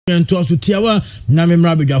to us with Tiawa, Namim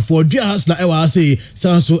Rabiga for Dia Hasla Ewa say,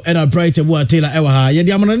 Sanso Eda Bright Ewa Taylor Ewa,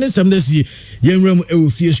 Yadiamana Sam Desi, Yemrum Ewu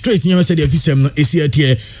straight, you said if is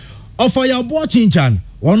here. Offer your watching Chan,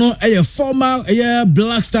 one a former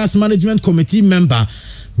Black Stars Management Committee member.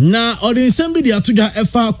 Na odi somebody atuja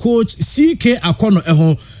FA coach CK Akono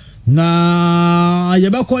eho na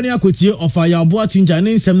yebakoni akotie offer ya Boatin Chan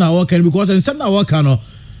nsem na work because nsem na work no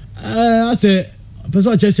I say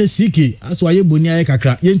person say CK as why boni aye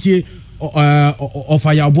kakra yentie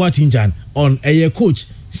offer ya Boatin Chan on a coach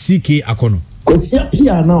CK Akono. Because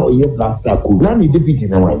here now ye Black Star coach na ni deputy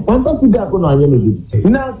na why panta ku da Akono anye no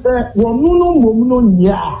na say womuno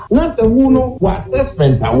nya na say wono wa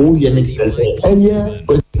assessment awo ye ne say enye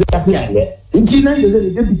Inchina is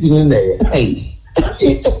a deputy in there. Hey,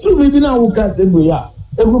 you know, who can't say we are.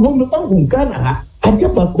 And we want to come from Ghana. I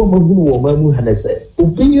get back home of woman who had said,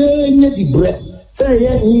 Opinion, the bread. Say,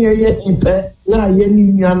 here, now,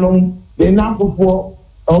 Yaniano, the number 4,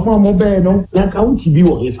 or Mamma Beno, like I want to be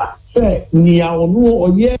what if I say, Nia or no, or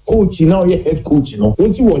yet coach, now, yet head coach, no,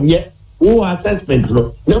 what you want yet, who assessments,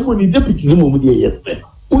 no, money deputy, no moment, yes, man.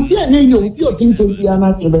 Who can't hear you, think to be an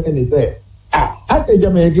actor, and say, I said,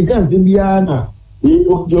 Americans in Diana,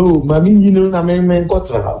 yo, Mammy, you know, I mean,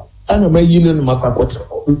 Cotra, and I may you know, Macacotra.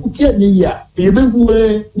 You can't hear, you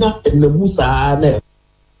not in the Musa.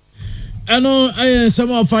 I know I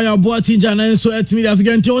some of fire Boatin Chan and so at me as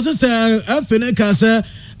again to also say, Feneka,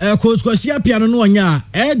 Coach Kwasia Piano, no,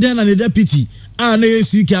 Eden and the deputy. And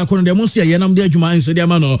CK Akono de Mosia Yanam de Juma so de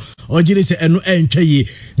mano or Jilise eno encheye.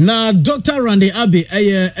 Na Dr. Randy Abbey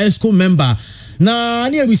ESCO member. Na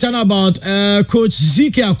near we sang about coach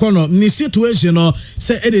CK Akono ni situation no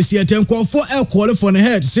say it is here tenko for qualify for the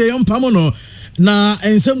head say pamono na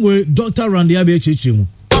in some way Dr. Randy Abbey chichimu.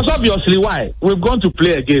 Because obviously why we've gone to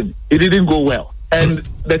play a game, it didn't go well. And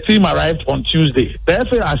the team arrived on Tuesday. The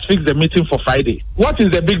FA has fixed the meeting for Friday. What is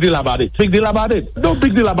the big deal about it? Big deal about it? No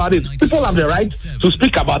big deal about it. People have the right to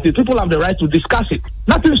speak about it. People have the right to discuss it.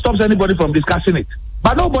 Nothing stops anybody from discussing it.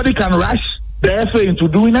 But nobody can rush the FA into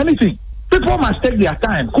doing anything. People must take their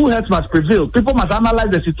time. Cool heads must prevail. People must analyze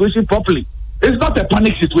the situation properly. It's not a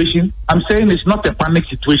panic situation. I'm saying it's not a panic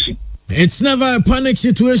situation. It's never a panic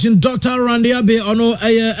situation. Dr. Randy Abbey ono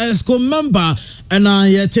ESCO member and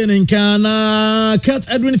yetenin kana Kat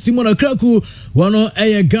Edwin Simon Kraku wano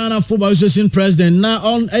Ghana Football Association president na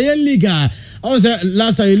on liga. I was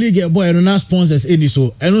last time league boy no sponsors any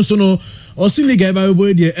so and also no Osi Liga by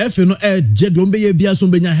boy the FA no jedwombe ye bia so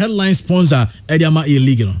benya headline sponsor ediama e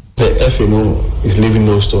league no. The FNO is leaving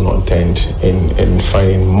no stone unturned in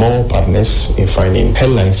finding more partners, in finding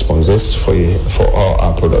headline sponsors for all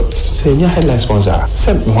our products. Say your headline sponsor,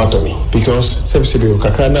 send me to me because subsidy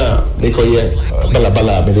kakrana they call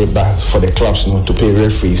bala for the clubs to pay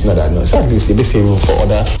referees not that no. Exactly the same for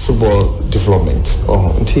other football development.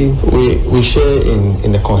 Until we share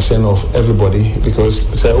in the concern of everybody because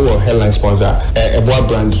say headline sponsor a boy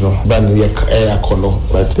brand brand Akono,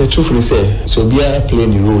 but the truth is say so be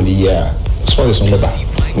playing the role. Yeah, sponsors on the back.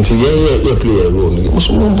 Until you play a role.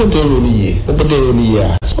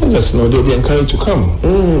 Sponsors no, they'll be encouraged to come.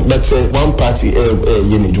 But one party,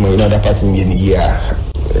 another party,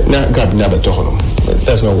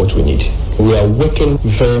 that's not what we need. We are working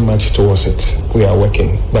very much towards it. We are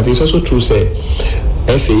working, but it's also true. Say,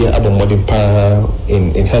 FA have a modern power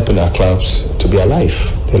in helping our clubs to be alive.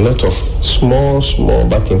 A lot of small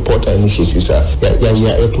but important initiatives are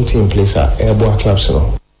putting in place at our clubs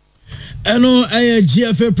now. Eno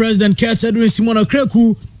GFA president Kat Edwin Simon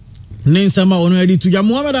Kraku Ninsama onwedi tuja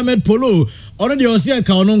Muhammad Ahmed Polo already osia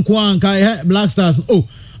ka ono nko anka Black Stars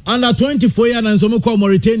under 24 year na nsomo ko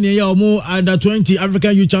Mauritania ya omo under 20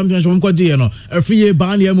 African Youth Championship mko die no every year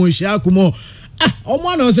ban ya mo hia kumo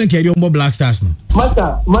omo na osen kedi omo Black Stars no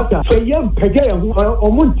Mata, so young Pegaya,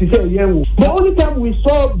 or to say, the only time we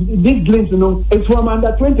saw this glimpse, it's from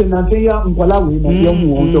under 20 and Nkalawi,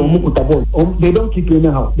 they don't keep you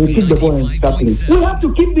anyhow. They keep the boy and start playing. We have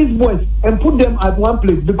to keep these boys and put them at one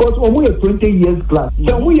place because we are 20 years class.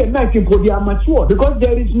 So we are 19 for they are mature because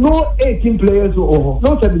there is no 18 players or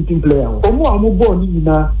no 17 players.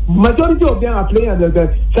 Majority of them are playing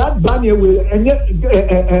that Banya will and yet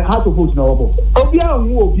how to put now. But they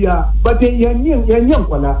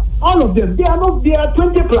all of them, they are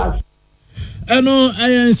 20 plus. Eno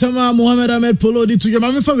sama Muhammad Ahmed Polo di tuja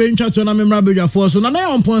mami fa we ntwa to na memra bedwa for so na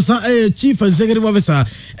on ponsa chief executive officer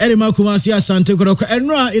Erima Kumasi Asante Kodoko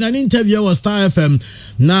enra in an interview with Star FM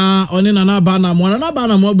na oni na ba na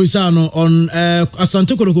mo bisa no on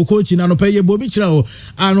Asante Kodoko coach na no peye bobi kira o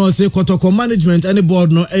ano se Kotoko management any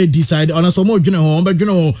board no decide on so mo dwene ho be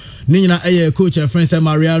dwene ho ni nyina coach friend say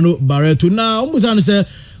Mariano Barreto na ombusa no say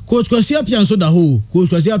coach Kwasi Appiah so da ho coach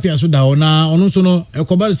Kwasi Appiah so da ho na ono so no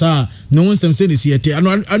ekoba sa no one stem say ne siete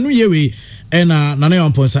anu yewe na Nana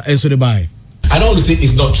Yamponsa enso de bai. I don't want to say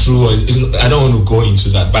it's not true. I don't want to go into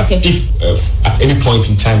that. But if at any point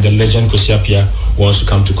in time the legend Kwasi Appiah wants to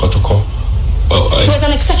come to Kotoko, he was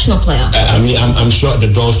an exceptional player. I mean, I'm sure the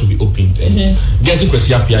doors will be opened. Getting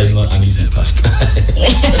Kwasi Appiah is not an easy task.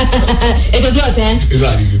 It is not, eh? It's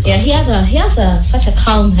not an easy task. Yeah, he has such a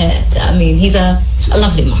calm head. I mean, he's a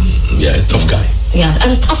lovely man. Yeah, a tough guy. Yeah,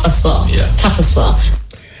 and tough as well. Yeah, tough as well.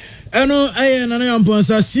 Eno Nana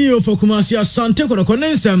Yamponsa CEO for Kumasi Asante Kotoko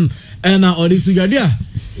Nensem na Oditu Gadia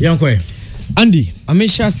Yankwe. Andy,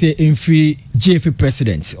 Amisha say in free GFA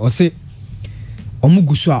president or say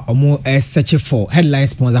Omuguswa Omo searching for headline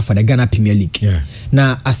sponsor for the Ghana Premier League. Yeah.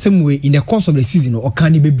 Now, as same way in the course of the season,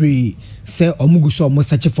 Okani Bebre say Omuguswa Omo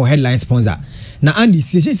searching for headline sponsor. Now, Andy,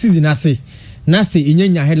 season I say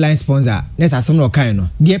inyenya headline sponsor. Let's assume no kind no.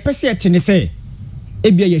 The person at say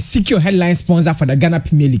ebia ye secure headline sponsor for the Ghana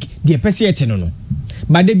Premier League. The person at no.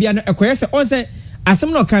 But they be an ekoye say on say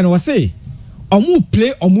assume no kind was say Omu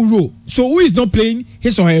play Omu role. So who is not playing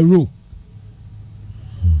his or her role?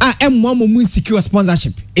 M1 secure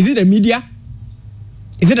sponsorship. Is it the media?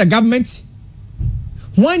 Is it the government?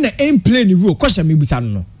 Why not ain't playing the role? Question me bisa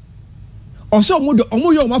no. Also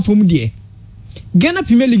omo yo ma from there. Ghana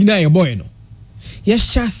Premier League na your boy no.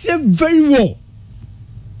 Yes, shall say very well.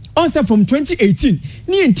 Also from 2018,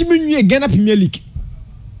 ni ntimi nwie Ghana Premier League.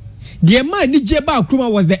 The man ni Jeba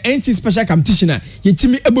Akruma was the NC special competitioner.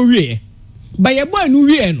 Yetimi ebowie. But your boy no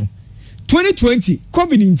wie no. 2020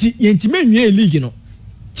 COVID-19 yentimi nwie league no.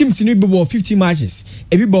 Teams in about 50 matches,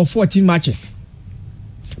 about 14 matches.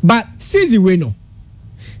 But season we no.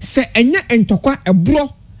 Say enya entokwa ebro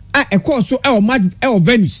a ekọ so e match e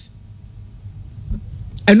Venus.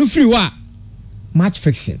 Enu free wa match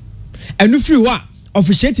fixing. Enu free wa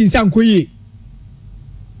officiating say ankoye.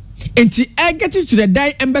 Until I get to the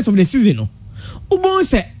die embers of the season no. Ubon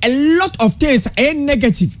say a lot of things are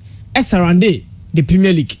negative surround the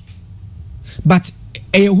Premier League. But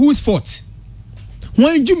whose fault?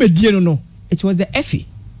 When you made no, it was the FA.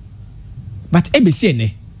 But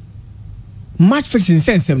ABC match fixing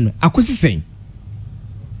sense akusi saying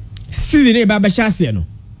season e baba chance no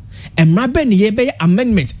e mrabe ne ye be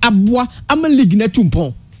amendment aboa am league na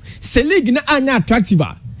tumpon se league na anya attractive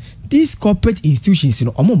these corporate institutions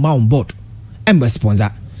no omo ma on board and sponsor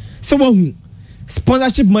so who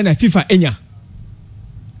sponsorship money FIFA enya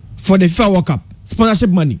for the FIFA World Cup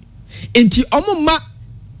sponsorship money enti omo ma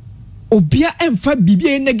obia emfa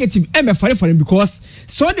bibia negative em fare for because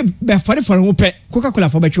so the be fare for ho pe Coca-Cola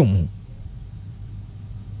for betwe mo.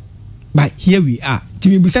 But here we are.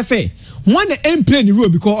 Timi busa say one em play the role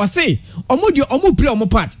because I say omo play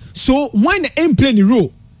omo part. So when em play the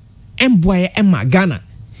role em boy em Ghana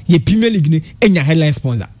ye Premier League ni enya headline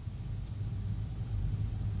sponsor.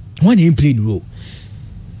 One em play the role.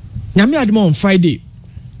 Nyame admo on Friday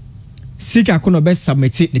Sika kono be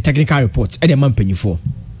submit the technical report e the man panyifo.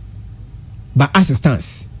 But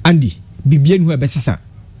assistance Andy bibien hu ebesisa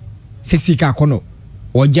Sika kono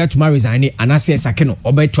oja to resign and ase sakeno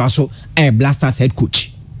obeto aso Blasters head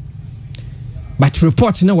coach. But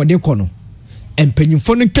report na wode kono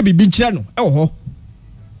empanyimfo no nka bibi nkyira no ho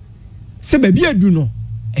se baby adu no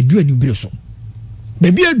adu ani biro so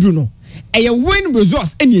baby adu no eye win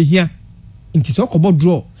results eni ehia nti so kobo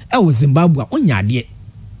draw Zimbabwe onya ade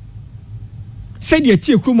said ye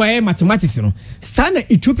tie kruma mathematics no sana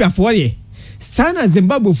Ethiopia for ye sana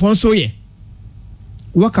Zimbabwe for so ye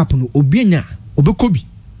work up no obienya obekobi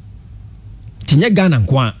tinya Ghana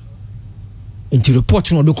nkwa nti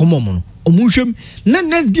report no do komo no omunhwem na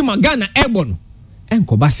next game Ghana ebo no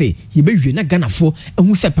enkoba say ye behwe na Ghana fo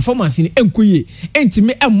ehu se performance ni enkoye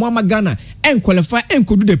entime emmoama Ghana enqualify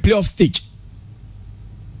enkodu the playoff stage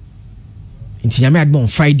nti nyame admo on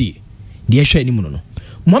Friday the ehwe ni mu no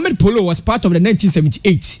Mohamed Polo was part of the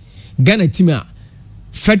 1978 Ghana team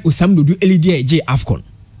Fred Osamdodu LDJ AFCON.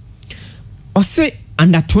 Or say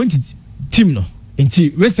under 20 team no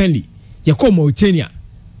until recently you call Mauritania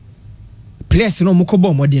players no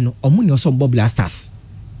mokobo modino or money also Bob Blasters.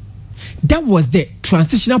 That was the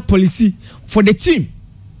transitional policy for the team.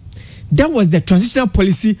 That was the transitional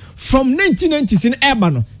policy from 1990s in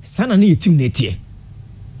Urbano. Sana ni team netie.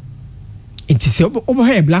 Inti se over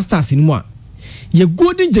here Blasters in moi. Your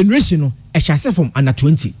golden generation no I shall say from under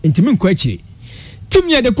 20 inti min ko akire team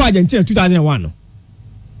ye de ko Argentina 2001 no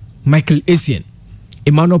Michael Essien,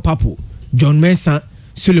 Emmanuel Papo, John Mensah,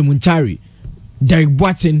 Suleiman Tari, Derek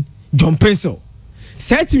Boateng, John Pencil.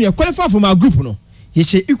 Say team ye qualify from our group no ye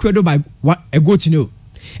share Ecuador by a goal to nil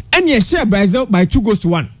and ye share Brazil by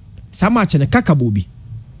 2-1 sama match na kakabobi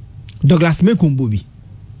Douglas Mekombo bi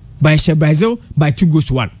by Brazil by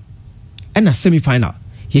 2-1 and a semi-final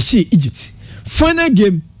yɛhyɛ Egypt final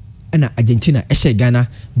game and Argentina ɛhyɛ Ghana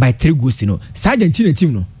by 3-0 no sa Argentina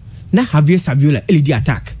team no na Javier Saviola lead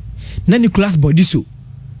attack na Nicolas Bodiso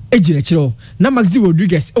egyina kyerɛ na Maxi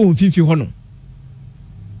Rodriguez ɛwɔ mfimfini hɔ no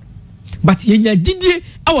but yɛnya didie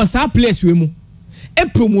ɛwɔ saa players we mu e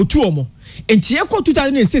promote omo enti ekɔ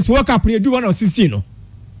 2006 World Cup ne do 116 no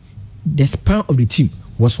the span of the team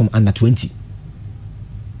was from under 20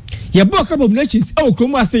 ye World Cup of Nations e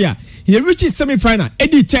okromu aseya ye reach semi-final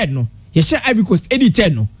edi third no ye share Ivory Coast edi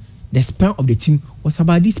third no the span of the team was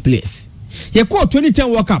about these players ye call 2010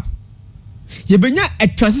 World Cup ye benya a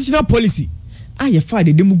transitional policy ye fa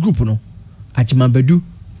the demo group no Ajimambadu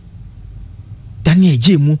Daniel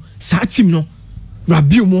Jemu sa team no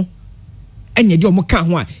Rabiu mo and ye do mo ka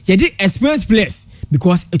ho a ye did experienced players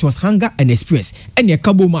because it was hunger and experience and ye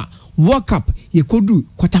kaboma World Cup ye could do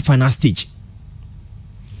quarter final stage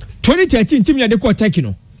 2013 team ya de ko Turkey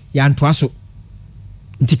no ya antoa so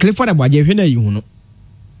nti Clifford Abaje hwe na yi hu no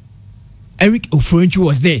Eric Oforinkyi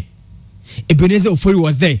was there Ebenezer Ofori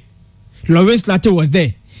was there Lawrence Latte was there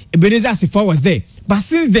Ebenezer Asifa was there but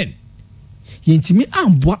since then yentimi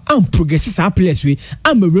amboa progress our players we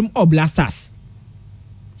am a room of blasters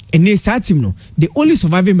and this team no the only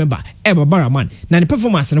surviving member Eba Baraman na the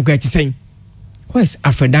performance no quite saying where's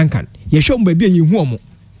Alfred Duncan ye show baby ye hu omo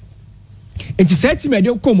enti say team e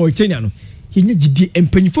dey come Mauritania no ye nya gidi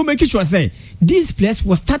empanyfo make sure say these players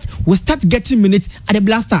will start getting minutes at the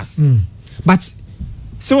blasters but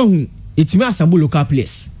so who itimi assemble local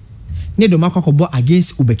players ne do makokobo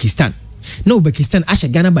against Uzbekistan na Uzbekistan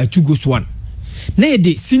asha Ghana by 2-1 na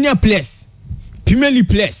the senior players Premier League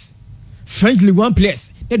players French League 1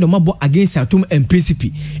 players ne do mabo against Sao Tome and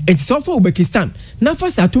Principe and so for Uzbekistan na for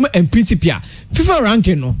Sao Tome and Principe FIFA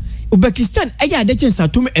ranking no Uzbekistan aya de chen Sao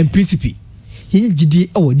Tome and Principe he gidi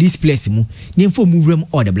oh this place mu ne info mu rem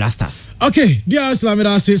all the blasters okay dear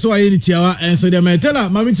Slamida say so ayi tiawa and so the mentala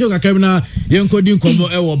mami tio kakam na yenkodi nkomo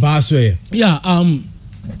e wo ba so yeah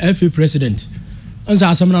FA president ansa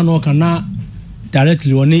asamna no kana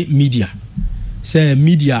directly on media say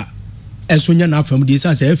media esonya na afam die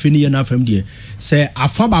say FA ni ye na afam die say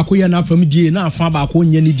afa ba ko ye na afam die na afa ba ko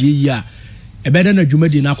nye ni die yi a ebeda na dwuma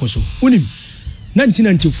die na akoso unim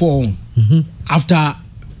 1994 after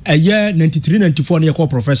a year 93-94 near called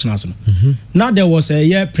professionals. Now there was a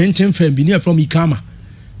year printing firm near from Ikama.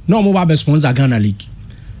 No more about sponsor Ghana League.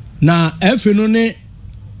 Now FNone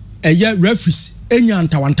a year referees Enyan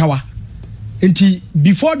Tawantawa. Until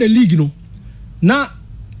before the league no. Now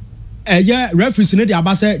a year referees in the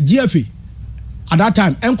Abase GFA. At that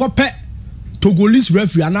time, Enko Pe Togolese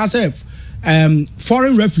referee and ourselves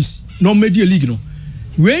foreign referees no media league no.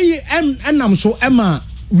 We and so Emma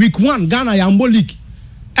week 1 Ghana Yambo League.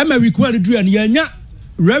 Emma week 1 do and yenya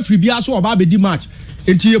referee bi aso oba be di match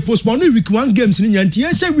enti ye postpone week 1 games ni nya enti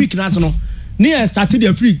ye say week na no near started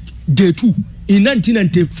the free day 2 in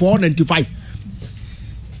 1994-95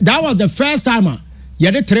 that was the first time you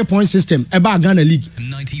had a 3-point system about Ghana League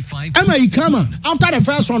 95 Emma Ikama after the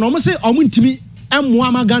first one almost say omuntimi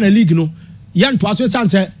emwa Ghana League no yan to aso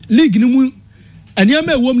say league ni mu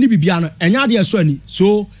enema ewom ni bibia no enya de so ani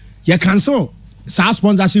so you cancel sa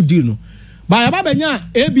sponsorship deal no ba yaba benya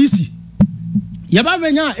ABC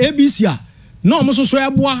a no omo so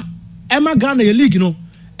eboa ema Ghana ye league no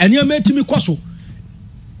enema etimi koso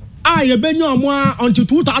a ye benya omo until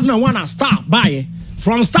 2001 a star buy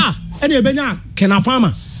from star ene ye benya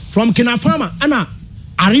Kenafama from Kenafama ana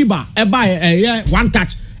Ariba e buy one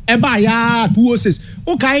touch e buy ya 206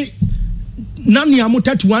 okay nani amu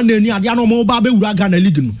 31 na ni ade na omo ba be wura Ghana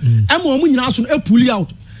league no ema omo nyina so e pull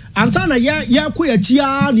out ansa na ye ko ya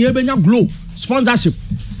chia na ye benya Glow sponsorship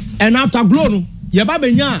and after Glow no ye ba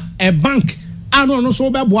benya a bank ano no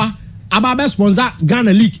so beboa aba be sponsor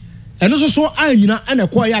Ghana League and so anyina na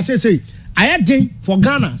ko ya say aye den for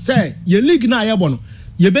Ghana say ye league na ye bono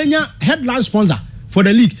ye benya headline sponsor for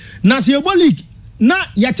the league na se ye bo league na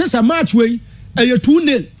ye tesa match wey e ye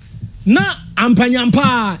 2-0 na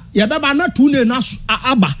ampanyampa ye beba na 2-0 na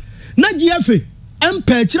aba na GFA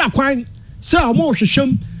empa kira kwan say omo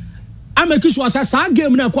hwehwem ameki so asa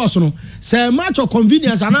game na course no say match of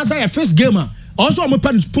convenience and answer your first game also am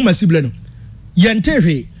pen puma sible no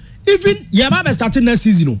yentehwe even ye ba be starting next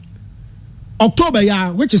season no October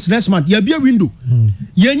ya which is next month ye be a window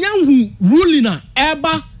ye nyanhu ruling na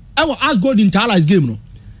eba e wo as gold in Allies game no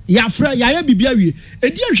ya fra ya ye bibia wie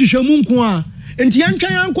edi ahwehwemu nko a enti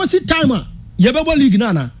yantwan yankosi time ye bebo league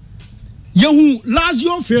na ye hu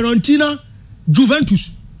Lazio, Fiorentina,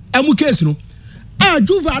 Juventus emu case no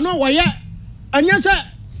Juve no why anya say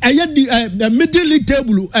ɛyɛ middle league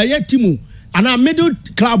table ɛyɛ team ana middle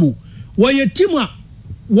club wɔyɛ team a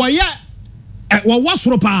wɔyɛ wɔwɔ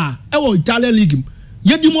soro paa ɛwɔ Italian league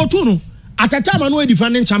yɛdi moto no at a time no we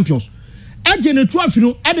defending champions ɛgye ne trophy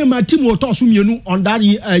no ɛde ma team wɔtɔ so mmienu on that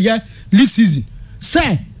league season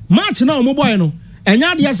say match na ɔmo boy no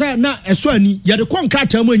ɛnya deɛ sɛ na ɛso ani yɛde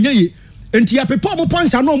contract mu enye ye enti ya pepa ɔmo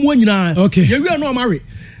points na ɔmo nyinaa yɛwie no ɔmo awe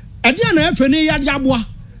ɛde na efe ne yade aboa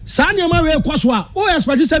saa nneɛma we kɔ so a o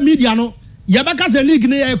expect sɛ media no yɛbɛka sɛ league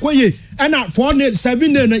ne yɛ kɔ ye ɛna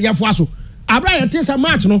 4-7 ne yɛfoa so abra yɛte sɛ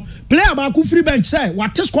match no player ba ku free bench sɛ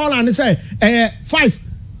what score line sɛ 5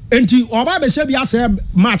 enti ɔba bɛ hyɛ bi asɛ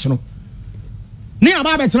match no ne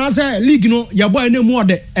aba bɛ tena sɛ league no yɛbɔ ne mu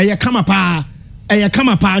ɔde ɛyɛ kama paa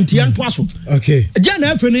nti yɛntoa so okay gye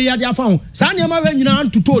na efe ne yɛde afa ho saa nneɛma we nyinaa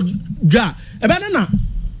ntoto dwa ɛbɛ ne na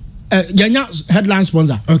yɛnya headline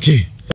sponsor okay